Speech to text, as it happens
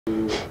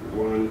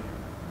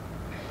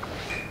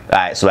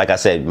right, so like I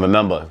said,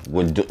 remember,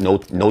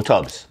 no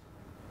tubs.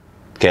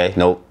 Okay,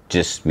 no,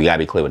 just, we gotta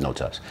be clear with no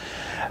tubs.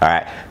 All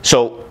right,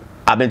 so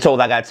I've been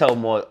told I gotta tell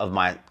more of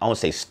my, I won't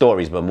say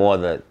stories, but more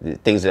of the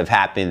things that have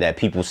happened that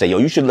people say, yo,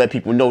 you should let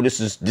people know this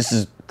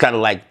is kind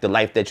of like the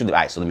life that you live.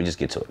 All right, so let me just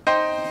get to it.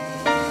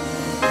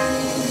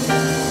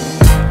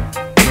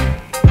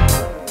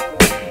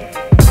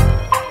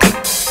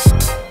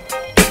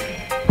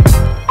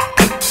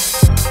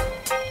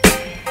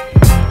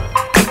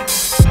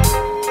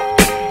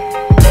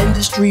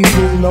 Industry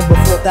rule number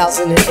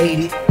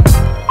 4080.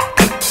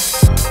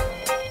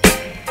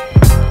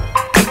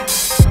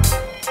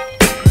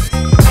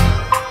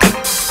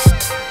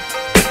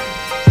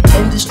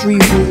 Industry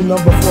rule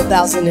number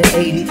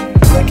 4080.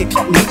 Record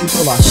company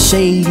people are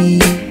shady.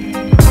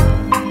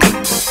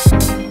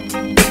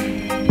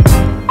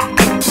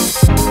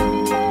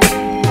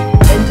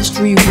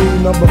 Industry rule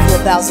number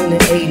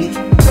 4080.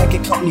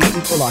 Record company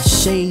people are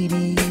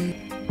shady.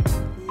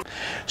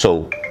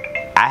 So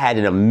I had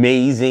an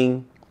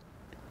amazing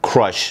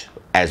crush,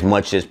 as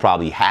much as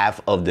probably half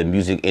of the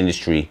music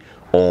industry,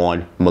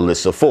 on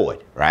Melyssa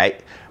Ford,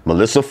 right?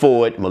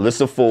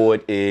 Melyssa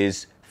Ford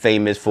is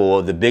famous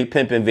for the Big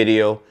Pimpin'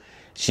 video.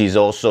 She's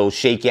also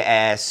Shake Your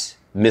Ass,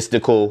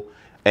 Mystical,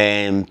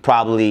 and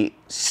probably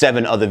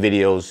 7 other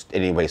videos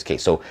in anybody's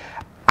case. So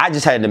I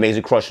just had an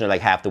amazing crush on her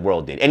like half the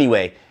world did.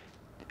 Anyway,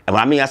 and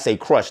when I say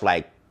crush,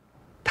 like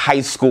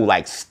high school,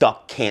 like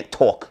stuck, can't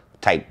talk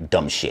type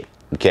dumb shit,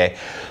 okay?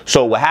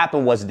 So what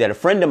happened was that a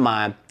friend of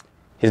mine,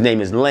 his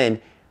name is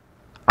Len,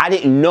 I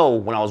didn't know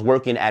when I was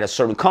working at a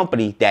certain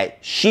company that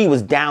she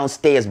was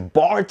downstairs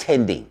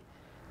bartending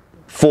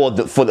for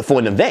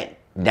an event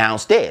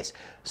downstairs.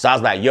 So I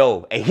was like,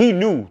 yo, and he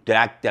knew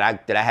that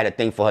I had a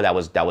thing for her that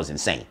was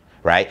insane,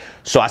 right?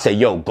 So I said,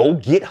 yo, go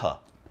get her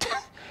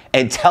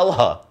and tell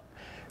her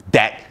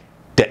that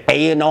the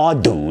A&R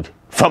dude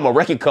from a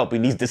record company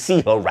needs to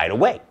see her right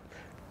away,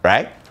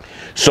 right?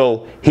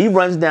 So he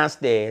runs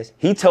downstairs,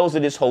 he tells her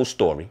this whole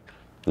story,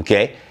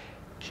 okay?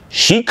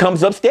 She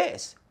comes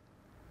upstairs.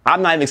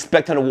 I'm not even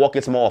expecting her to walk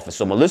into my office.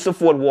 So Melyssa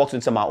Ford walks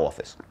into my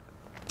office,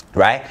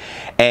 right?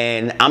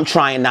 And I'm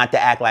trying not to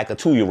act like a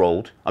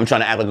 2-year-old. I'm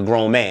trying to act like a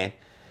grown man,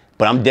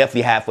 but I'm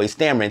definitely halfway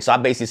stammering. So I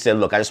basically said,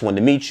 look, I just wanted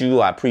to meet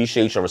you. I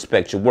appreciate you. I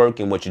respect your work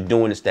and what you're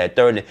doing. It's that,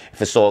 third. And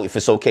if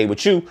it's okay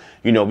with you,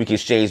 you know, we can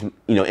exchange,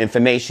 you know,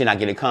 information. I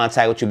get in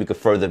contact with you. We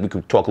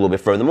could talk a little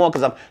bit further more,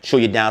 because I'm sure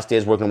you're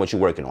downstairs working on what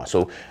you're working on.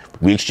 So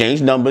we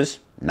exchanged numbers,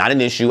 not an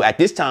issue. At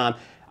this time,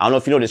 I don't know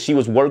if you noticed, she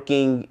was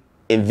working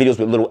in videos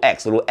with Little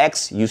X. Little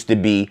X used to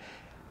be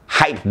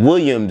Hype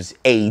Williams'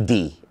 AD,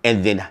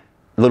 and then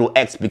Little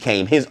X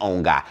became his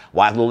own guy.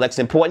 Why is Little X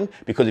important?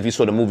 Because if you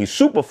saw the movie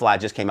Superfly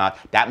just came out,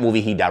 that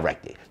movie he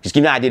directed. Just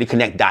give you an idea to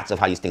connect dots of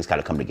how these things kind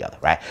of come together,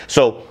 right?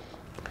 So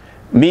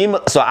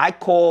I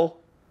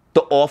call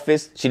the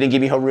office. She didn't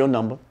give me her real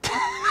number.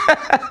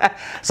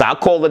 So I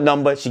call the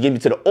number. She gave me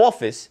to the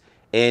office,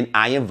 and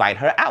I invite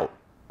her out.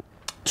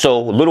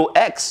 So Little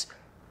X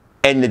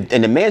and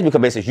the management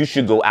company says, you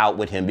should go out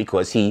with him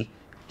because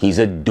he's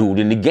a dude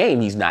in the game.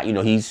 He's not, you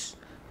know,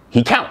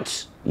 he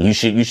counts. You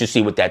should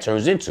see what that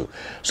turns into.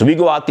 So we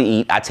go out to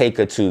eat. I take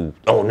her to,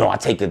 oh no, I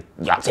take her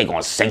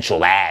on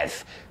Central Ave.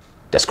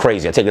 That's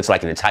crazy. I take her to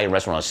like an Italian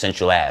restaurant on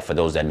Central Ave, for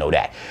those that know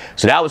that.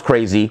 So that was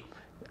crazy.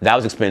 That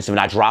was expensive. And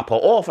I drop her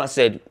off, and I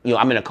said, you know,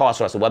 I'm in a car.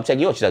 So I said, well, I'm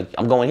taking you. She's like,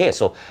 I'm going here.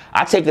 So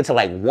I take her to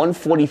like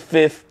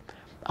 145th,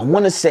 I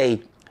want to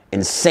say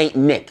in St.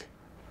 Nick.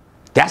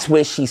 That's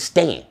where she's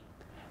staying.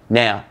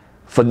 Now,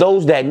 for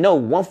those that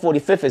know,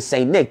 145th is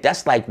St. Nick.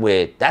 That's like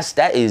where,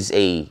 that is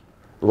a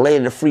land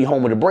of the free,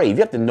 home of the brave.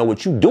 You have to know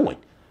what you're doing.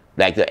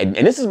 Like, and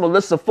this is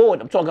Melyssa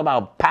Ford. I'm talking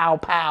about pow,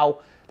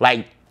 pow.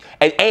 Like,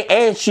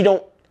 and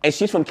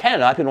she's from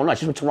Canada. I don't know.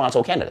 She's from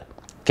Toronto, Canada.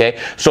 Okay?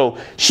 So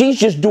she's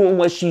just doing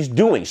what she's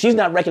doing. She's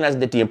not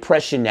recognizing that the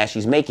impression that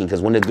she's making,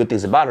 because one of the good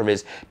things about her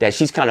is that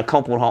she's kind of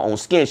comfortable in her own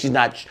skin. She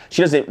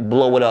doesn't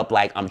blow it up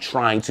like I'm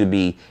trying to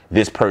be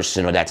this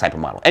person or that type of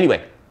model.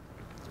 Anyway,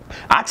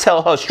 I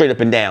tell her straight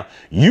up and down,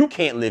 you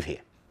can't live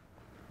here,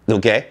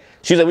 okay?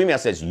 She's like, what do you mean? I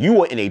says,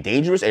 you are in a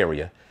dangerous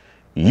area.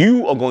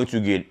 You are going to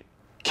get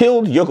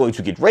killed. You're going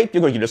to get raped.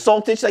 You're going to get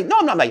assaulted. She's like, no,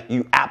 I'm not. Like,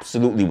 you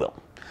absolutely will.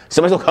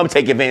 Somebody's going to come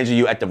take advantage of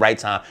you at the right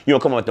time. You don't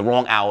come at the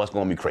wrong hour. It's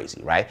going to be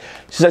crazy, right?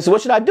 She's like, so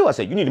what should I do? I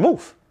said, you need to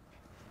move.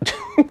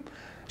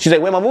 She's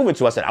like, where am I moving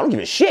to? I said, I don't give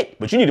a shit,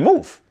 but you need to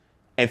move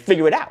and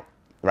figure it out,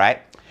 right?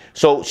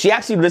 So she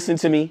actually listened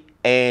to me,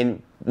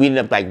 and we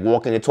ended up like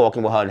walking and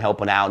talking with her and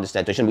helping out and this,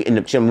 that. She ended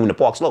up moving to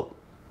Park Slope.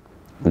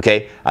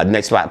 Okay,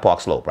 next spot, Park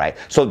Slope, right?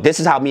 So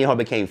this is how me and her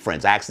became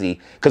friends. Actually,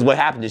 because what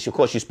happened is, of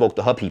course, she spoke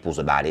to her peoples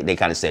about it. They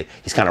kind of said,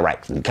 he's kind of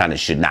right. He kind of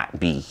should not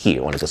be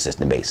here on a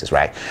consistent basis,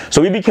 right?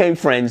 So we became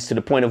friends to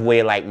the point of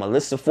where, like,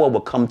 Melyssa Ford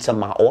would come to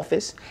my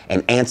office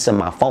and answer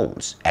my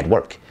phones at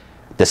work.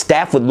 The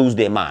staff would lose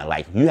their mind.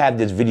 Like, you have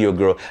this video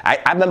girl. I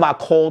remember I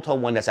called her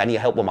one that said, I need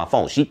help with my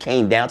phone. She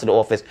came down to the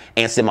office,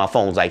 answered my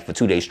phones, like, for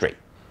 2 days straight.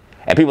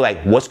 And people were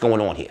like, what's going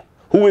on here?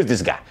 Who is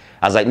this guy?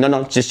 I was like, no,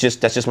 that's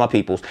just my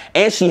peoples.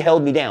 And she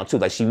held me down too.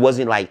 Like, she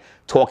wasn't like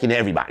talking to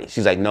everybody.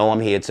 She's like, no, I'm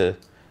here to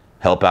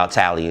help out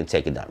Tally and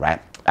take it done, right?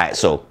 All right,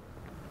 so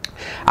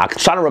I'm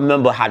trying to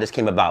remember how this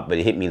came about, but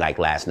it hit me like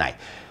last night.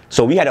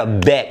 So we had a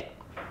bet.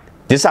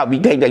 This is how we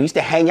used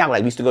to hang out,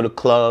 like we used to go to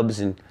clubs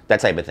and that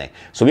type of thing.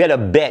 So we had a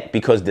bet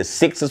because the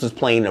Sixers was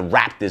playing the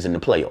Raptors in the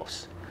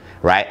playoffs,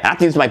 right? And I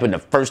think this might have been the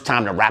first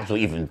time the Raptors were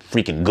even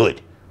freaking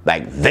good.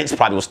 Like Vince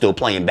probably was still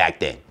playing back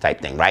then, type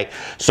thing, right?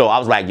 So I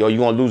was like, yo, you're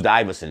gonna lose to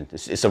Iverson.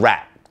 It's a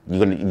wrap.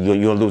 You're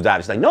gonna lose to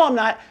Iverson. She's like, no, I'm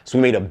not. So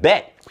we made a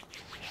bet.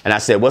 And I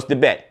said, what's the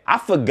bet? I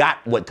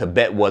forgot what the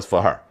bet was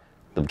for her.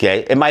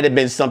 Okay? It might have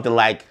been something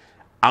like,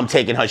 I'm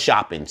taking her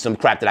shopping, some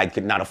crap that I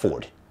could not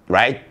afford,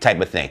 right? Type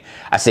of thing.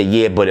 I said,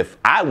 yeah, but if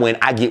I win,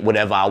 I get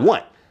whatever I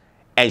want.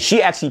 And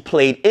she actually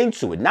played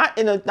into it, not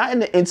in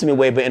an intimate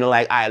way, but in a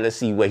like, all right, let's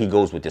see where he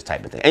goes with this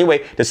type of thing.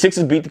 Anyway, the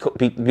Sixers beat the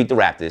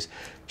Raptors.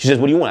 She says,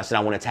 what do you want? I said,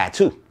 I want a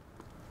tattoo.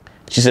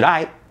 She said, all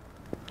right.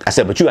 I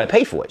said, but you got to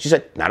pay for it. She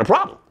said, not a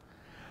problem.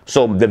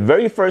 So the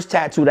very first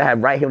tattoo that I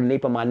have right here on the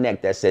nape of my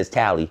neck that says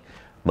Tally,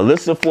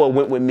 Melyssa Ford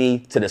went with me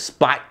to the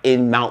spot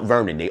in Mount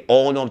Vernon. They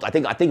all know, I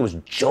think it was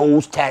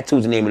Joe's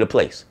Tattoos, the name of the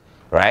place,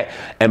 right?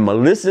 And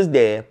Melyssa's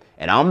there,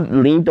 and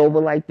I'm leaned over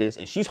like this,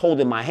 and she's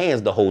holding my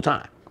hands the whole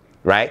time,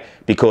 right?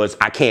 Because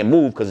I can't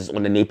move because it's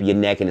on the nape of your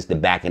neck and it's the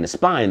back and the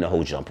spine and the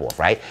whole jump off,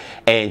 right?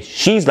 And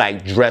she's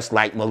like dressed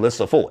like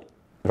Melyssa Ford,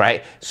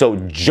 right? So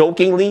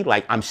jokingly,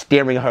 like I'm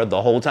staring at her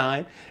the whole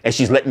time, and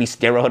she's letting me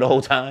stare at her the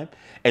whole time,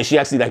 and she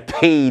actually like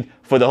paid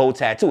for the whole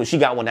tattoo, and she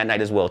got one that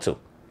night as well too.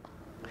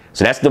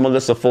 So that's the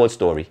Melyssa Ford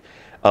story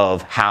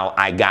of how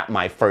I got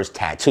my first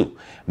tattoo.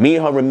 Me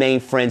and her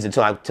remained friends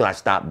until I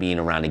stopped being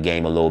around the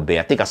game a little bit.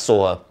 I think I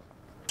saw her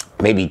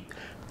maybe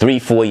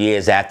 3-4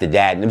 years after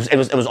that. And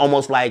it was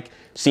almost like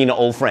seeing an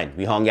old friend.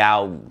 We hung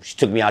out. She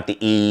took me out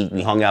to eat.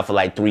 We hung out for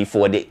like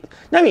 3-4 days.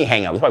 Not even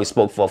hang out. We probably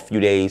spoke for a few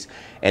days.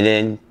 And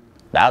then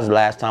that was the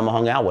last time I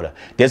hung out with her.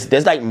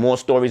 There's like more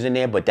stories in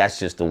there, but that's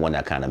just the one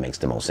that kind of makes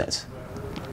the most sense.